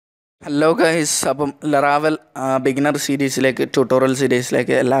Hello guys, അപ്പം ലറാവൽ beginner സീരീസിലേക്ക് tutorial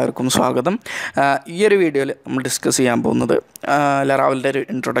സീരീസിലേക്ക് എല്ലാവർക്കും സ്വാഗതം. ഈ ഒരു വീഡിയോയിൽ നമ്മൾ ഡിസ്കസ് ചെയ്യാൻ പോകുന്നത് ലറാവലിൻ്റെ ഒരു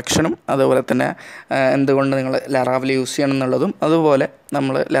ഇൻട്രൊഡക്ഷനും അതുപോലെ തന്നെ എന്തുകൊണ്ട് നിങ്ങൾ ലറാവൽ യൂസ് ചെയ്യണം എന്നുള്ളതും, അതുപോലെ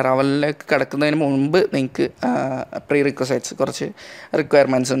നമ്മൾ ലറാവലിലേക്ക് കിടക്കുന്നതിന് മുമ്പ് നിങ്ങൾക്ക് പ്രീ റിക്വസൈറ്റ്സ് കുറച്ച്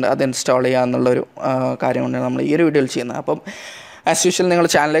റിക്വയർമെൻറ്റ്സ് ഉണ്ട്, അത് ഇൻസ്റ്റാൾ ചെയ്യുക എന്നുള്ളൊരു കാര്യമാണ് നമ്മൾ ഈ ഒരു വീഡിയോയിൽ ചെയ്യുന്നത്. അപ്പം ആസ് യൂഷ്വൽ നിങ്ങൾ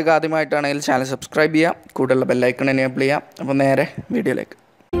ചാനലിലേക്ക് ആദ്യമായിട്ടാണെങ്കിൽ ചാനൽ സബ്സ്ക്രൈബ് ചെയ്യുക, കൂടുതലുള്ള ബെല്ലൈക്കൺ എനേബിൾ ചെയ്യുക. അപ്പോൾ നേരെ വീഡിയോയിലേക്ക്.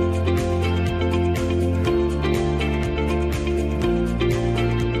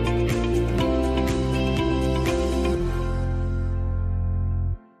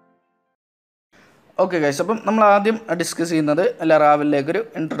 ഓക്കെ ഗൈസ്, അപ്പം നമ്മൾ ആദ്യം ഡിസ്കസ് ചെയ്യുന്നത് ലറാവലിലേക്കൊരു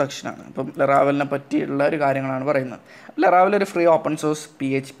ഇൻട്രൊഡക്ഷനാണ്. അപ്പം ലറാവലിനെ പറ്റിയുള്ള ഒരു കാര്യങ്ങളാണ് പറയുന്നത്. ലറാവൽ ഒരു free open source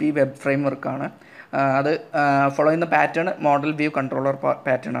PHP web frame വർക്കാണ്. അത് ഫോളോ ചെയ്യുന്ന pattern model view controller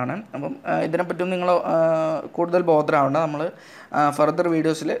pattern ആണ്. അപ്പം ഇതിനെപ്പറ്റി നിങ്ങൾ കൂടുതൽ ബോധരാവേണ്ട, നമ്മൾ ഫർദർ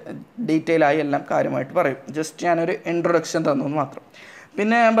വീഡിയോസിൽ ഡീറ്റെയിൽ ആയി എല്ലാം കാര്യമായിട്ട് പറയും. ജസ്റ്റ് ഞാനൊരു ഇൻട്രൊഡക്ഷൻ തന്നു മാത്രം.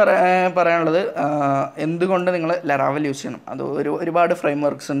 പിന്നെ ഞാൻ പറയാനുള്ളത്, എന്തുകൊണ്ട് നിങ്ങൾ ലറാവൽ യൂസ് ചെയ്യണം. അത് ഒരുപാട് ഫ്രെയിം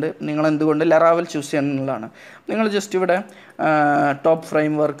വർക്ക്സ് ഉണ്ട്, നിങ്ങൾ എന്തുകൊണ്ട് ലറാവൽ ചൂസ് ചെയ്യണം എന്നുള്ളതാണ്. നിങ്ങൾ ജസ്റ്റ് ഇവിടെ ടോപ്പ്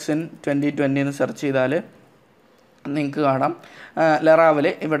ഫ്രെയിം വർക്ക്സ് ഇൻ 2020 എന്ന് സെർച്ച് ചെയ്താൽ നിങ്ങൾക്ക് കാണാം ലറാവൽ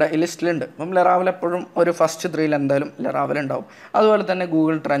ഇവിടെ ഈ ലിസ്റ്റിലുണ്ട്. അപ്പം ലറാവൽ എപ്പോഴും ഒരു ഫസ്റ്റ് 3 എന്തായാലും ലറാവൽ ഉണ്ടാവും. അതുപോലെ തന്നെ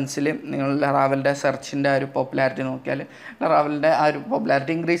ഗൂഗിൾ ട്രെൻഡ്സിൽ നിങ്ങൾ ലറാവലിൻ്റെ സെർച്ചിൻ്റെ ആ ഒരു പോപ്പുലാരിറ്റി നോക്കിയാൽ ലറാവലിൻ്റെ ആ ഒരു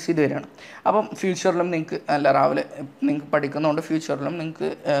പോപ്പുലാരിറ്റി ഇൻക്രീസ് ചെയ്ത് വരികയാണ്. അപ്പം ഫ്യൂച്ചറിലും നിങ്ങൾക്ക് ലറാവൽ നിങ്ങൾക്ക് പഠിക്കുന്നതുകൊണ്ട് ഫ്യൂച്ചറിലും നിങ്ങൾക്ക്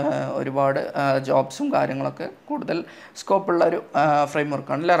ഒരുപാട് ജോബ്സും കാര്യങ്ങളൊക്കെ കൂടുതൽ സ്കോപ്പുള്ള ഒരു ഫ്രെയിം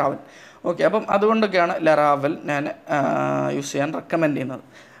വർക്കാണ് ലറാവൽ. ഓക്കെ, അപ്പം അതുകൊണ്ടൊക്കെയാണ് ലറാവൽ ഞാൻ യൂസ് ചെയ്യാൻ റെക്കമെൻഡ് ചെയ്യുന്നത്.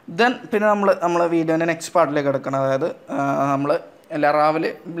 പിന്നെ നമ്മൾ വീഡിയോൻ്റെ നെക്സ്റ്റ് പാർട്ടിലേക്ക് കിടക്കണം. അതായത് നമ്മൾ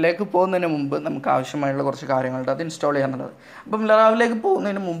ലറാവലിലേക്ക് പോകുന്നതിന് മുമ്പ് നമുക്ക് ആവശ്യമായിട്ടുള്ള കുറച്ച് കാര്യങ്ങളുണ്ട്, അത് ഇൻസ്റ്റാൾ ചെയ്യാനുള്ളത്. അപ്പം ലറാവലിലേക്ക്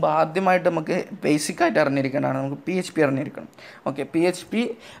പോകുന്നതിന് മുമ്പ് ആദ്യമായിട്ട് നമുക്ക് ബേസിക്കായിട്ട് അറിഞ്ഞിരിക്കേണ്ടതാണ്, നമുക്ക് PHP അറിഞ്ഞിരിക്കണം. ഓക്കെ, PHP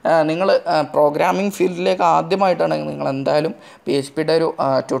നിങ്ങൾ പ്രോഗ്രാമിംഗ് ഫീൽഡിലേക്ക് ആദ്യമായിട്ടാണെങ്കിൽ നിങ്ങൾ എന്തായാലും PHPയുടെ ഒരു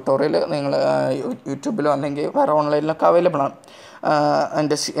ട്യൂട്ടോറിയൽ നിങ്ങൾ യൂട്യൂബിലോ അല്ലെങ്കിൽ വേറെ ഓൺലൈനിലൊക്കെ അവൈലബിൾ ആണ്.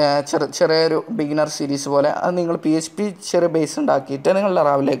 അതിൻ്റെ ചെറിയൊരു ബിഗിനർ സീരീസ് പോലെ അത് നിങ്ങൾ PHP ചെറിയ ബേസ് ഉണ്ടാക്കിയിട്ട് നിങ്ങൾ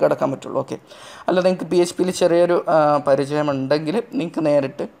ലറാവലിലേക്ക് കടക്കാൻ പറ്റുള്ളൂ. ഓക്കെ, അല്ല നിങ്ങൾക്ക് PHPയിൽ ചെറിയൊരു പരിചയമുണ്ടെങ്കിൽ നിങ്ങൾക്ക്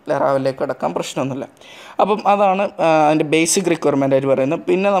നേരിട്ട് ലറാവലിലേക്ക് കടക്കാൻ പ്രശ്നമൊന്നുമില്ല. അപ്പം അതാണ് അതിൻ്റെ ബേസിക് റിക്വയർമെൻ്റ് ആയിട്ട് പറയുന്നത്.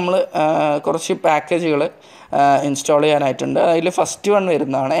 പിന്നെ നമ്മൾ കുറച്ച് പാക്കേജുകൾ ഇൻസ്റ്റാൾ ചെയ്യാനായിട്ടുണ്ട്. അതിൽ ഫസ്റ്റ് വൺ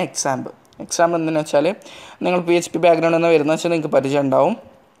വരുന്നതാണ് XAMPP. എന്തെന്ന് വെച്ചാൽ നിങ്ങൾ PHP ബാക്ക്ഗ്രൗണ്ടിൽ നിന്ന് വരുന്നത് വെച്ചാൽ നിങ്ങൾക്ക് പരിചയം ഉണ്ടാവും.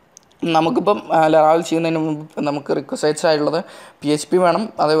 നമുക്കിപ്പം ലറാവൽ ചെയ്യുന്നതിന് മുമ്പ് നമുക്ക് റിക്വസൈറ്റ്സ് ആയിട്ടുള്ളത് PHP വേണം,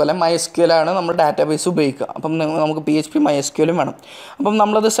 അതേപോലെ MySQL ആണ് നമ്മൾ ഡാറ്റാബേസ് ഉപയോഗിക്കുക. അപ്പം നമുക്ക് PHP MySQL വേണം. അപ്പം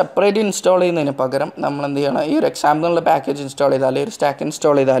നമ്മളത് സെപ്പറേറ്റ് ഇൻസ്റ്റാൾ ചെയ്യുന്നതിന് പകരം നമ്മൾ എന്ത് ചെയ്യണം, ഈ ഒരു എക്സാമ്പിൾ എന്നുള്ള പാക്കേജ് ഇൻസ്റ്റാൾ ചെയ്താൽ, ഒരു സ്റ്റാക്ക്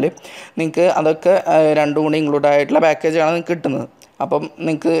ഇൻസ്റ്റാൾ ചെയ്താൽ നിങ്ങൾക്ക് അതൊക്കെ രണ്ടും കൂടി ഇൻക്ലൂഡ് ആയിട്ടുള്ള പാക്കേജാണ് നിങ്ങൾക്ക് കിട്ടുന്നത്. അപ്പം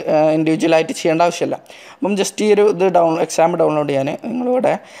നിങ്ങൾക്ക് ഇൻഡിവിജ്വലായിട്ട് ചെയ്യേണ്ട ആവശ്യമില്ല. അപ്പം ജസ്റ്റ് ഈ ഒരു എക്സാം ഡൗൺലോഡ് ചെയ്യാൻ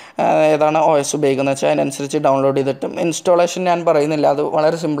നിങ്ങളിവിടെ ഏതാണ് OS ഉപയോഗിക്കുന്നത് വെച്ചാൽ അതിനനുസരിച്ച് ഡൗൺലോഡ് ചെയ്തിട്ട് ഇൻസ്റ്റാളേഷൻ ഞാൻ പറയുന്നില്ല, അത്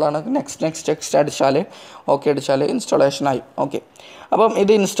വളരെ സിമ്പിളാണ്. നെക്സ്റ്റ് അടിച്ചാൽ ഓക്കെ അടിച്ചാൽ ഇൻസ്റ്റാളേഷനായി. ഓക്കെ, അപ്പം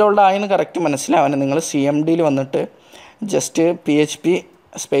ഇത് ഇൻസ്റ്റാൾഡ് ആയെന്ന് കറക്റ്റ് മനസ്സിലാവാൻ നിങ്ങൾ CMDയിൽ വന്നിട്ട് ജസ്റ്റ് PHP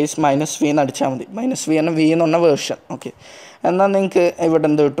സ്പേസ് -v എന്ന് അടിച്ചാൽ മതി. -v എന്ന് പറഞ്ഞ വേർഷൻ. ഓക്കെ, എന്നാൽ നിങ്ങൾക്ക് ഇവിടെ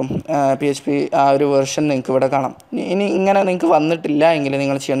എന്ത് കിട്ടും, PHP ആ ഒരു വേർഷൻ നിങ്ങൾക്ക് ഇവിടെ കാണാം. ഇനി ഇങ്ങനെ നിങ്ങൾക്ക് വന്നിട്ടില്ല എങ്കിൽ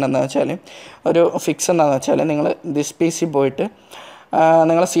നിങ്ങൾ ചെയ്യേണ്ടതെന്ന് വെച്ചാൽ, ഒരു ഫിക്സ് എന്താണെന്ന് വെച്ചാൽ, നിങ്ങൾ ദിസ് PC പോയിട്ട്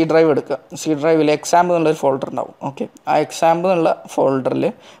നിങ്ങൾ C ഡ്രൈവ് എടുക്കുക. C ഡ്രൈവിൽ XAMPP എന്നുള്ളൊരു ഫോൾഡർ ഉണ്ടാവും. ഓക്കെ, ആ XAMPP എന്നുള്ള ഫോൾഡറിൽ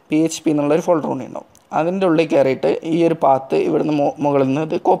PHP എന്നുള്ളൊരു ഫോൾഡർ കൂടി ഉണ്ടാവും. അതിൻ്റെ ഉള്ളിൽ കയറിയിട്ട് ഈ ഒരു പാത്ത് ഇവിടുന്ന് മുകളിൽ നിന്ന്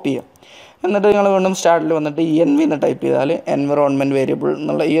ഇത് കോപ്പി ചെയ്യുക. എന്നിട്ട് നിങ്ങൾ വീണ്ടും സ്റ്റാർട്ടിൽ വന്നിട്ട് ENV എന്ന് ടൈപ്പ് ചെയ്താൽ എൻവിറോൺമെൻറ്റ് വേരിയബിൾ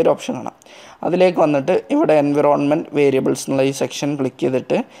എന്നുള്ള ഈ ഒരു ഓപ്ഷൻ കാണാം. അതിലേക്ക് വന്നിട്ട് ഇവിടെ എൻവിറോൺമെൻറ്റ് വേരിയബിൾസ് എന്നുള്ള ഈ സെക്ഷൻ ക്ലിക്ക്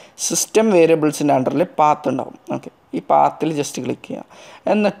ചെയ്തിട്ട് സിസ്റ്റം വേരിയബിൾസിൻ്റെ അണ്ടറിൽ പാത്ത് ഉണ്ടാവും. ഓക്കെ, ഈ പാത്തിൽ ജസ്റ്റ് ക്ലിക്ക് ചെയ്യുക.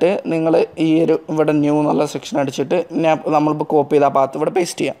 എന്നിട്ട് നിങ്ങൾ ഈ ഒരു ഇവിടെ ന്യൂ എന്നുള്ള സെക്ഷൻ അടിച്ചിട്ട് നമ്മളിപ്പോൾ കോപ്പി ചെയ്ത ആ പാത്ത് ഇവിടെ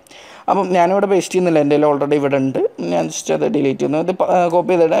പേസ്റ്റ് ചെയ്യാം. അപ്പം ഞാനിവിടെ പേസ്റ്റ് ചെയ്യുന്നില്ല, എൻ്റെ കയ്യിൽ ഓൾറെഡി ഇവിടെ ഉണ്ട്. ഞാൻ ജസ്റ്റ് അത് ഡിലീറ്റ് ചെയ്യുന്നു. ഇത്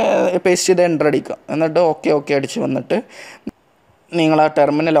കോപ്പി ചെയ്തിട്ട് പേസ്റ്റ് ചെയ്ത് എൻ്റർ അടിക്കുക. എന്നിട്ട് ഓക്കെ അടിച്ച് വന്നിട്ട് നിങ്ങൾ ആ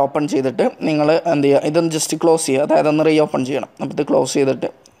ടെർമിനൽ ഓപ്പൺ ചെയ്തിട്ട് നിങ്ങൾ എന്ത് ചെയ്യുക, ഇതൊന്ന് ജസ്റ്റ് ക്ലോസ് ചെയ്യുക, അതായത് ഒന്ന് റീ ഓപ്പൺ ചെയ്യണം. അപ്പോൾ ഇത് ക്ലോസ് ചെയ്തിട്ട്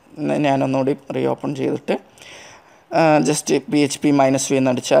ഞാനൊന്നുകൂടി റീ ഓപ്പൺ ചെയ്തിട്ട് ജസ്റ്റ് PHP -v എന്ന്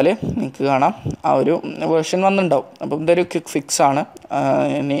അടിച്ചാൽ നിങ്ങൾക്ക് കാണാം ആ ഒരു വേർഷൻ വന്നിട്ടുണ്ടാവും. അപ്പം ഇതൊരു ക്വിക്ക് ഫിക്സ് ആണ്.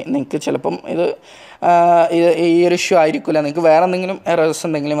 ഇനി നിങ്ങൾക്ക് ചിലപ്പം ഇത് ഈ ഒരു ഇഷ്യൂ ആയിരിക്കില്ല, നിങ്ങൾക്ക് വേറെ എന്തെങ്കിലും എറേഴ്സ്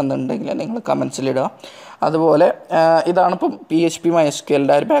എന്തെങ്കിലും വന്നിട്ടുണ്ടെങ്കിൽ നിങ്ങൾ കമൻസിലിടുക. അതുപോലെ ഇതാണ് ഇപ്പം PHP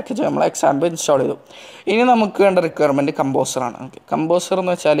MySQLൻ്റെ ഒരു പാക്കേജ് നമ്മൾ XAMPP ഇൻസ്റ്റാൾ ചെയ്തു. ഇനി നമുക്ക് വേണ്ട റിക്വയർമെൻറ്റ് കമ്പോസറാണ്. ഓക്കെ, കമ്പോസർ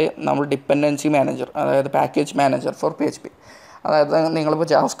എന്ന് വെച്ചാൽ നമ്മൾ ഡിപ്പെൻഡൻസി മാനേജർ, അതായത് പാക്കേജ് മാനേജർ ഫോർ PHP. അതായത് നിങ്ങളിപ്പോൾ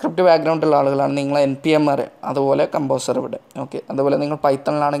ജാവാസ്ക്രിപ്റ്റ് ബാക്ക്ഗ്രൗണ്ടുള്ള ആളുകളാണ്, നിങ്ങൾ NPM അറിയാം, അതുപോലെ കമ്പോസർ ഇവിടെ. ഓക്കെ, അതുപോലെ നിങ്ങൾ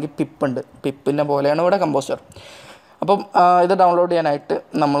പൈത്തണിലാണെങ്കിൽ പിപ്പ് ഉണ്ട്, പിപ്പിൻ്റെ പോലെയാണ് ഇവിടെ കമ്പോസർ. അപ്പം ഇത് ഡൗൺലോഡ് ചെയ്യാനായിട്ട്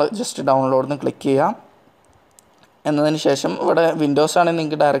നമ്മൾ ജസ്റ്റ് ഡൗൺലോഡിൽ നിന്ന് ക്ലിക്ക് ചെയ്യുക. എന്നതിന് ശേഷം ഇവിടെ വിൻഡോസ് ആണെങ്കിൽ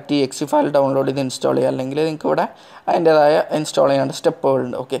നിങ്ങൾക്ക് ഡയറക്റ്റ് ഈ എക്സി ഫയൽ ഡൗൺലോഡ് ചെയ്ത് ഇൻസ്റ്റാൾ ചെയ്യുക, അല്ലെങ്കിൽ നിങ്ങൾക്ക് ഇവിടെ അതിൻ്റേതായ ഇൻസ്റ്റാൾ ചെയ്യേണ്ട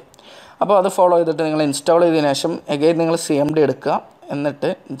സ്റ്റെപ്പുകളുണ്ട്. ഓക്കെ, അപ്പോൾ അത് ഫോളോ ചെയ്തിട്ട് നിങ്ങൾ ഇൻസ്റ്റാൾ ചെയ്തതിനു ശേഷം എഗെയിൻ നിങ്ങൾ CMD എടുക്കുക. എന്നിട്ട്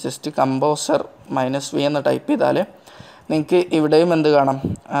ജസ്റ്റ് കമ്പോസർ -v എന്ന് ടൈപ്പ് ചെയ്താൽ നിങ്ങൾക്ക് ഇവിടെയും എന്ത് കാണാം,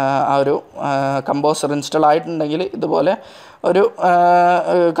 ആ ഒരു കമ്പോസർ ഇൻസ്റ്റാൾ ആയിട്ടുണ്ടെങ്കിൽ ഇതുപോലെ ഒരു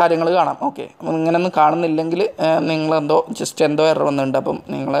കാര്യങ്ങൾ കാണാം. ഓക്കെ, അപ്പം ഇങ്ങനെയൊന്നും കാണുന്നില്ലെങ്കിൽ നിങ്ങളെന്തോ എന്തോ എറർ വന്നിട്ടുണ്ട്. അപ്പം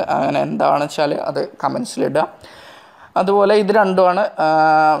നിങ്ങൾ അങ്ങനെ എന്താണെന്ന് വെച്ചാൽ അത് കമൻസിലിടുക. അതുപോലെ ഇത് രണ്ടുമാണ്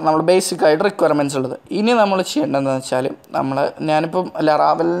നമ്മൾ ബേസിക്കായിട്ട് റിക്വയർമെൻറ്റ്സ് ഉള്ളത്. ഇനി നമ്മൾ ചെയ്യേണ്ടതെന്ന് വെച്ചാൽ ഞാനിപ്പം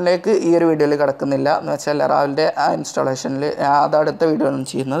ലറാവലിലേക്ക് ഈ ഒരു വീഡിയോയിൽ കിടക്കുന്നില്ല എന്ന് വെച്ചാൽ ലറാവലിൻ്റെ ആ ഇൻസ്റ്റാളേഷനിൽ അത് അടുത്ത വീഡിയോയിലാണ്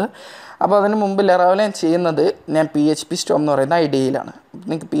ചെയ്യുന്നത്. അപ്പോൾ അതിന് മുമ്പ് ലറാവൽ ഞാൻ ചെയ്യുന്നത് ഞാൻ PHP സ്റ്റോം എന്ന് പറയുന്ന ഐഡിയയിലാണ്.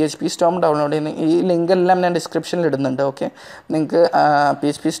 നിങ്ങൾക്ക് PHP സ്റ്റോം ഡൗൺലോഡ് ചെയ്യുന്ന ഈ ലിങ്ക് എല്ലാം ഞാൻ ഡിസ്ക്രിപ്ഷനിൽ ഇടുന്നുണ്ട്. ഓക്കെ, നിങ്ങൾക്ക്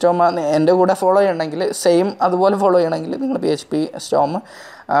PHP സ്റ്റോം എൻ്റെ കൂടെ ഫോളോ ചെയ്യണമെങ്കിൽ സെയിം അതുപോലെ ഫോളോ ചെയ്യണമെങ്കിൽ നിങ്ങൾ PHP സ്റ്റോം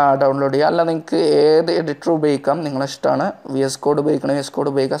ഡൗൺലോഡ് ചെയ്യുക. അല്ല നിങ്ങൾക്ക് ഏത് എഡിറ്റർ ഉപയോഗിക്കാം, നിങ്ങളിഷ്ടമാണ്. VS കോഡ് ഉപയോഗിക്കണം, VS കോഡ്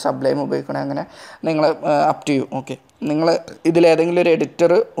ഉപയോഗിക്കാം, സബ്ലൈം ഉപയോഗിക്കണം, അങ്ങനെ നിങ്ങൾ അപ് ടു യു. ഓക്കെ, നിങ്ങൾ ഇതിലേതെങ്കിലും ഒരു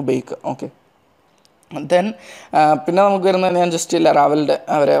എഡിറ്റർ ഉപയോഗിക്കുക. ഓക്കെ, ദെൻ പിന്നെ നമുക്ക് വരുന്നത് ഞാൻ ജസ്റ്റ് ലറാവലിൻ്റെ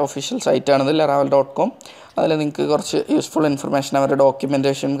അവരെ ഒഫീഷ്യൽ സൈറ്റാണിത്, laravel.com. അതിൽ നിങ്ങൾക്ക് കുറച്ച് യൂസ്ഫുൾ ഇൻഫർമേഷൻ, അവരുടെ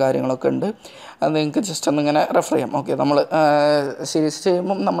ഡോക്യുമെൻറ്റേഷൻ കാര്യങ്ങളൊക്കെ ഉണ്ട്. അത് നിങ്ങൾക്ക് ജസ്റ്റ് ഒന്നിങ്ങനെ റെഫർ ചെയ്യാം. ഓക്കെ, നമ്മൾ സീരീസ്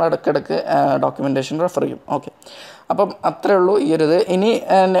ചെയ്യുമ്പം നമ്മൾ ഇടയ്ക്കിടയ്ക്ക് ഡോക്യുമെൻറ്റേഷൻ റെഫർ ചെയ്യും. ഓക്കെ, അപ്പം അത്രേ ഉള്ളൂ ഈ ഒരു ഇത്. ഇനി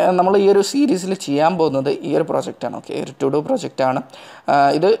നമ്മൾ ഈ ഒരു സീരീസിൽ ചെയ്യാൻ പോകുന്നത് ഈ ഒരു പ്രോജക്റ്റാണ്. ഓക്കെ, ഒരു ടു ഡു പ്രോജക്റ്റാണ്.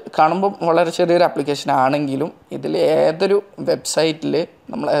 ഇത് കാണുമ്പം വളരെ ചെറിയൊരു ആപ്ലിക്കേഷൻ ആണെങ്കിലും ഇതിൽ ഏതൊരു വെബ്സൈറ്റിൽ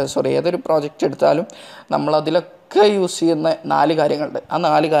ഏതൊരു പ്രോജക്റ്റ് എടുത്താലും നമ്മളതിലൊക്കെ യൂസ് ചെയ്യുന്ന 4 കാര്യങ്ങളുണ്ട്. ആ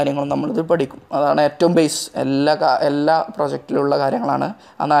 4 കാര്യങ്ങളും നമ്മളിത് പഠിക്കും. അതാണ് ഏറ്റവും ബേസ്. എല്ലാ പ്രോജക്റ്റിലുള്ള കാര്യങ്ങളാണ്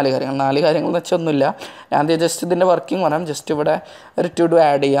ആ 4 കാര്യങ്ങൾ. 4 കാര്യങ്ങൾ എന്ന് വെച്ചാൽ ഒന്നുമില്ല. ഞാൻ ജസ്റ്റ് ഇതിൻ്റെ വർക്കിംഗ് പറയാം. ജസ്റ്റ് ഇവിടെ ഒരു ടു ഡു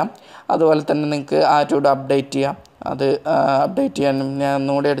ആഡ് ചെയ്യാം. അതുപോലെ തന്നെ നിങ്ങൾക്ക് ആ ടു ഡു അപ്ഡേറ്റ് ചെയ്യാം. അത് അപ്ഡേറ്റ് ചെയ്യാൻ ഞാൻ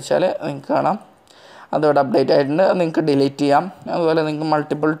ഒന്നുകൂടി അടിച്ചാൽ നിങ്ങൾക്ക് കാണാം അതോടെ അപ്ഡേറ്റ് ആയിട്ടുണ്ട്. നിങ്ങൾക്ക് ഡിലീറ്റ് ചെയ്യാം. അതുപോലെ നിങ്ങൾക്ക്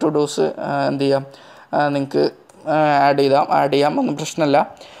മൾട്ടിപ്പിൾ ടു ഡൂസ് എന്ത് ചെയ്യാം, നിങ്ങൾക്ക് ആഡ് ചെയ്യാം, ഒന്നും പ്രശ്നമില്ല.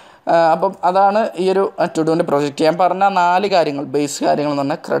 അപ്പം അതാണ് ഈ ഒരു ടു ഡൂൻ്റെ പ്രോജക്റ്റ്. ഞാൻ പറഞ്ഞ 4 കാര്യങ്ങൾ, ബേസ് കാര്യങ്ങൾ എന്ന്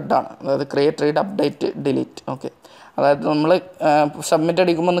പറഞ്ഞാൽ CRUD-ആണ്. അതായത് create, read, update, delete. Okay, അതായത് നമ്മൾ സബ്മിറ്റ്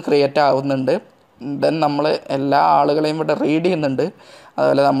അടിക്കുമ്പോൾ ഒന്ന് ക്രിയേറ്റ് ആവുന്നുണ്ട്. ദെൻ നമ്മൾ എല്ലാ ആളുകളെയും ഇവിടെ റീഡ് ചെയ്യുന്നുണ്ട്.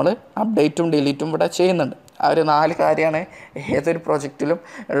 അതുപോലെ നമ്മൾ അപ്ഡേറ്റും ഡിലീറ്റും ഇവിടെ ചെയ്യുന്നുണ്ട്. ആ ഒരു 4 കാര്യമാണ് ഏതൊരു പ്രോജക്റ്റിലും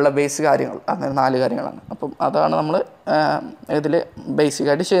ഉള്ള ബേസ് കാര്യങ്ങൾ. അങ്ങനെ 4 കാര്യങ്ങളാണ്. അപ്പം അതാണ് നമ്മൾ ഇതിൽ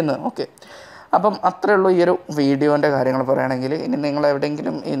ബേസിക്കായിട്ട് ചെയ്യുന്നത്. ഓക്കെ, അപ്പം അത്രേ ഉള്ളൂ ഈ ഒരു വീഡിയോൻ്റെ കാര്യങ്ങൾ പറയുകയാണെങ്കിൽ. ഇനി നിങ്ങൾ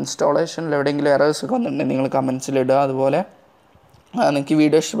എവിടെയെങ്കിലും ഇൻസ്റ്റാളേഷനിൽ എവിടെയെങ്കിലും എറേഴ്സ് വന്നിട്ടുണ്ടെങ്കിൽ നിങ്ങൾ കമൻസിലിടുക. അതുപോലെ നിങ്ങൾക്ക് ഈ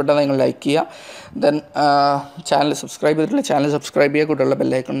വീഡിയോ ഇഷ്ടപ്പെട്ടാൽ നിങ്ങൾ ലൈക്ക് ചെയ്യുക. ദെൻ ചാനൽ സബ്സ്ക്രൈബ് ചെയ്തിട്ടുള്ള ചാനൽ സബ്സ്ക്രൈബ് ചെയ്യുക, കൂടെയുള്ള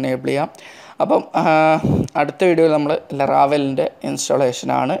ബെല്ലൈക്കൺ എനേബിൾ ചെയ്യുക. അപ്പം അടുത്ത വീഡിയോയിൽ നമ്മൾ ലറാവലിൻ്റെ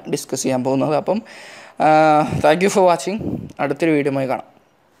ഇൻസ്റ്റാളേഷനാണ് ഡിസ്കസ് ചെയ്യാൻ പോകുന്നത്. അപ്പം താങ്ക് യു ഫോർ വാച്ചിങ്. അടുത്തൊരു വീഡിയോയുമായി കാണാം.